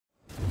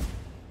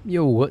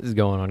Yo, what is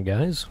going on,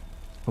 guys?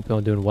 Hope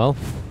y'all doing well.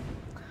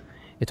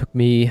 It took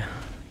me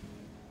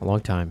a long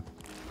time.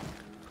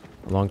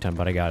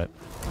 But I got it.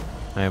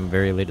 I am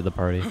very late to the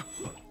party.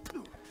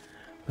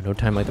 But no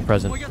time like the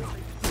present.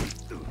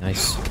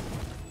 Nice.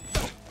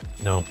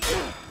 No.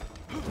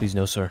 Please,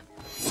 no, sir.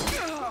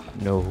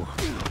 No.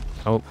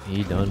 Oh,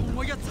 he done.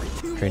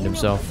 Trained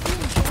himself.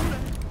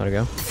 Let it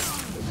go.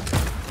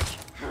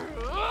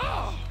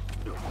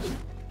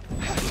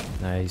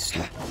 Nice.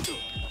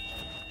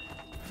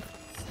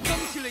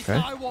 Okay.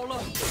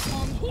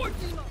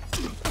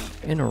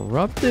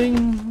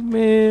 Interrupting?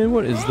 Man,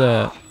 what is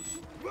that?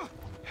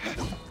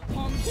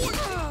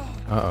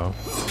 Uh-oh.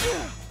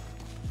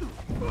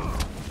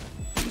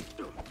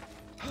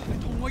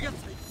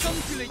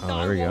 Oh,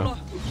 there we go.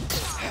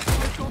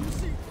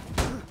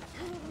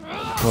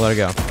 We'll let it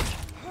go.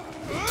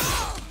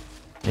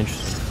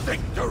 Interesting.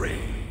 Victory!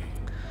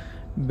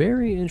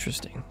 Very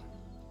interesting.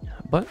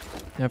 But,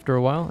 after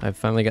a while, I've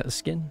finally got the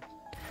skin.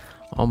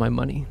 All my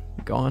money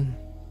gone.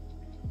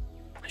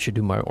 I should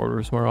do my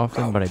orders more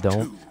often, but I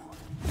don't.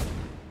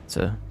 It's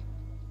a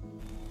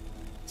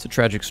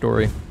tragic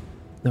story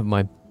of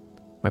my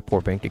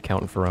poor bank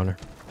account in For Honor.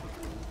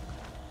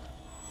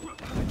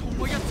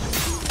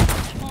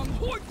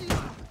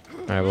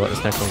 Alright, we'll let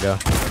this next one go.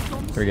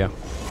 Here we go.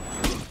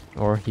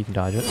 Or he can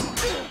dodge it.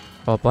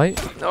 Follow up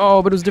light.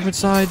 Oh, but it was a different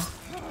side.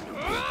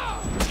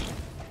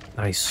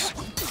 Nice.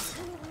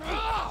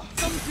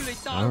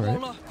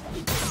 Alright.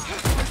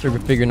 Sure, we're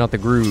figuring out the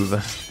groove.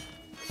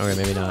 Okay,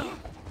 maybe not.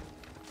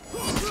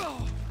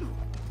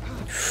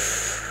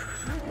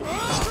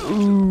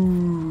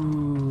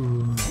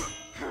 Ooh.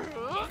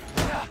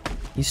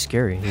 He's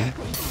scary, dude.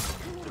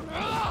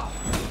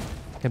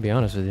 Gotta be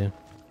honest with you.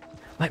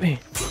 Let me.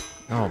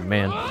 Oh,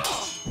 man.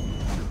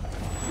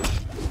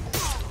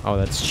 Oh,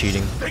 that's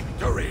cheating.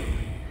 Victory.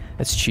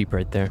 That's cheap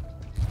right there.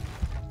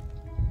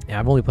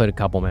 Yeah, I've only played a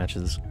couple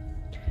matches.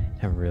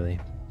 Haven't really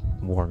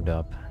warmed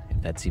up,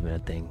 if that's even a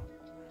thing.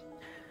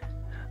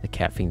 The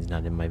caffeine's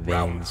not in my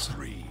veins.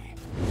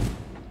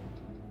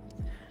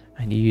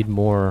 I need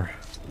more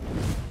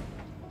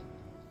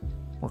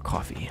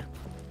coffee.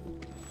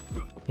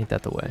 Ain't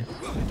that the way?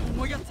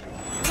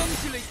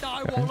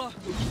 Okay.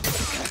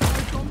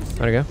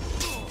 Let it go.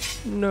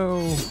 No.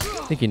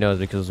 I think he knows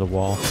because of the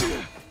wall.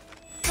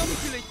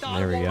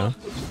 There we go.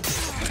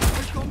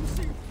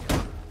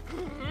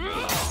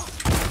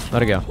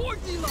 Let it go.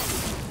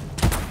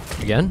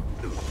 Again?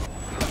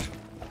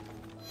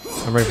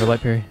 I'm ready for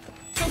light parry.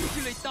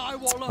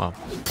 Wow.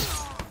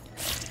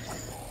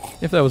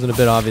 If that wasn't a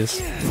bit obvious,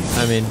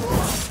 I mean,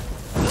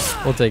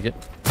 we'll take it.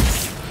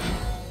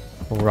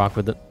 We'll rock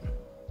with it.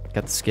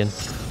 Got the skin.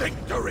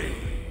 Victory.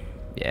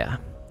 Yeah,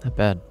 not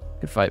bad.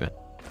 Good fight, man.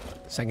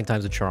 Second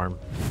time's a charm.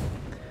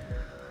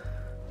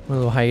 A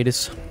little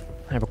hiatus.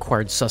 I've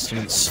acquired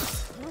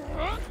sustenance.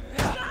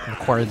 I've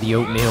acquired the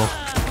oatmeal.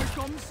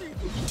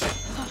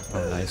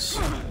 Oh, nice.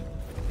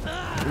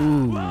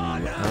 Ooh.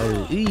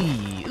 Oh,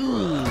 ee,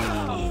 ooh.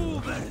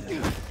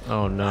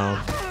 Oh no.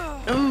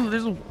 Ooh,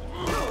 there's a...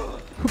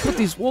 Who put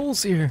these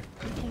walls here?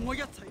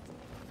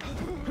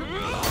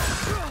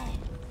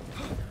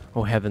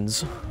 Oh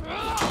heavens.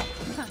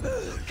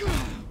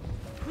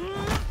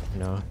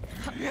 No.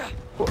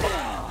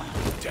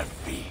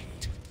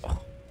 Defeat. Oh.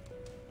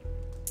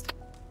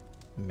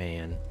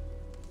 Man.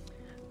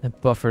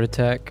 That buffered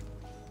attack.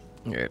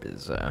 There it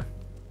is,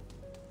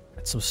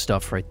 that's some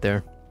stuff right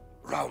there.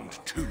 Round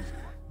 2.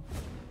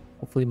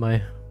 Hopefully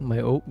my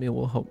oatmeal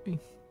will help me.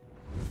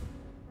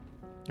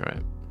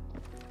 Alright.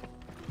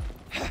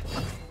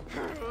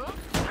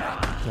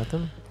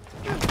 Nothing?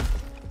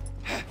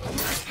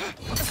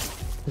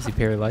 Does he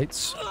parry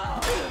lights?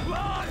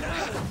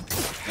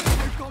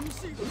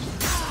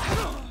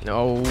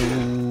 No.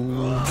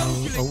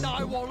 Oh.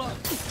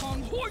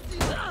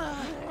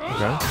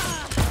 Okay.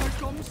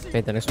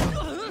 Paint the next one.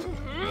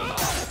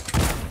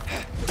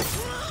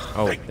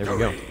 Oh, there we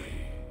go.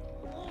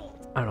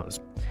 I don't know.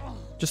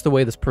 Just the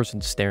way this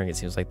person's staring, it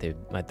seems like they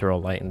might throw a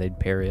light and they'd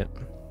parry it.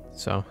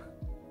 So,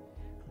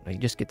 you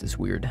just get this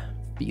weird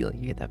feeling.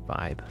 You get that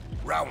vibe.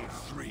 Round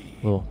 3.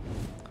 A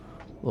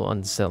little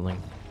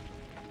unsettling.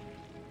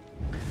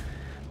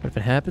 But if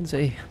it happens,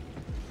 hey,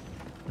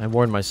 I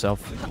warned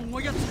myself.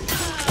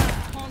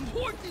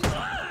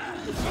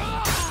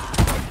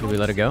 Do we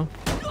let it go?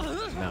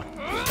 No.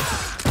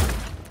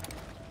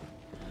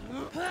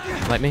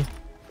 Light me?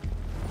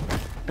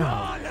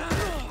 Oh,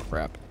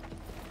 crap.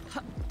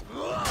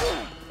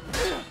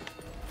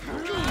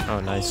 Oh,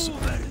 nice.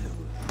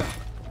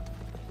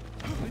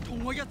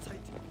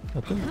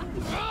 Nothing?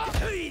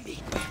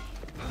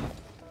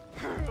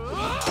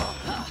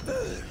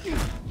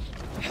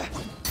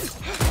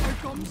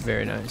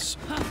 Very nice.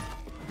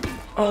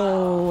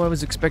 Oh, I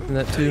was expecting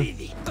that too.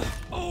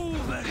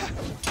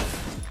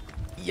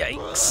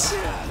 Yikes.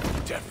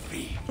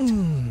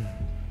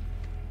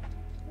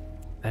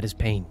 That is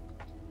pain.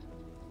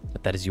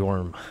 But that is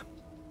Yorm.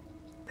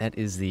 That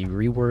is the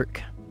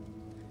rework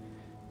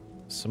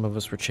some of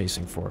us were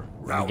chasing for.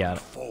 We got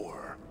it.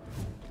 4.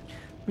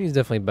 He's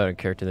definitely a better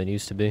character than he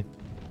used to be.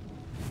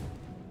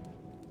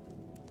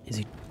 Is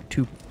he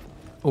too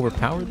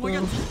overpowered though?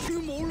 I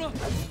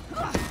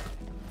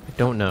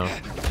don't know.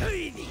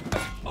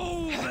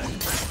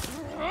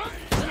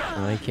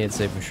 I can't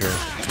say for sure.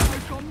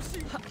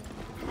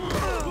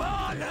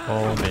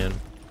 Oh man.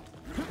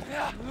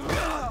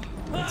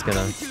 It's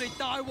gonna... It's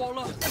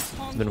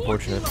been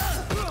unfortunate.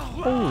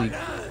 Holy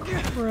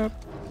crap.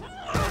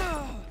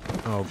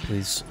 Oh,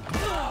 please.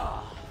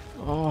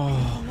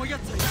 Oh.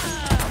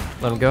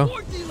 Let him go.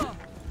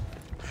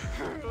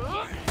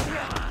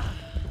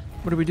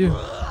 What do we do?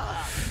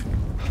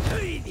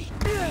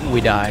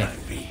 We die.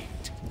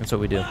 That's what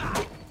we do.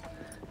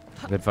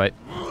 Good fight.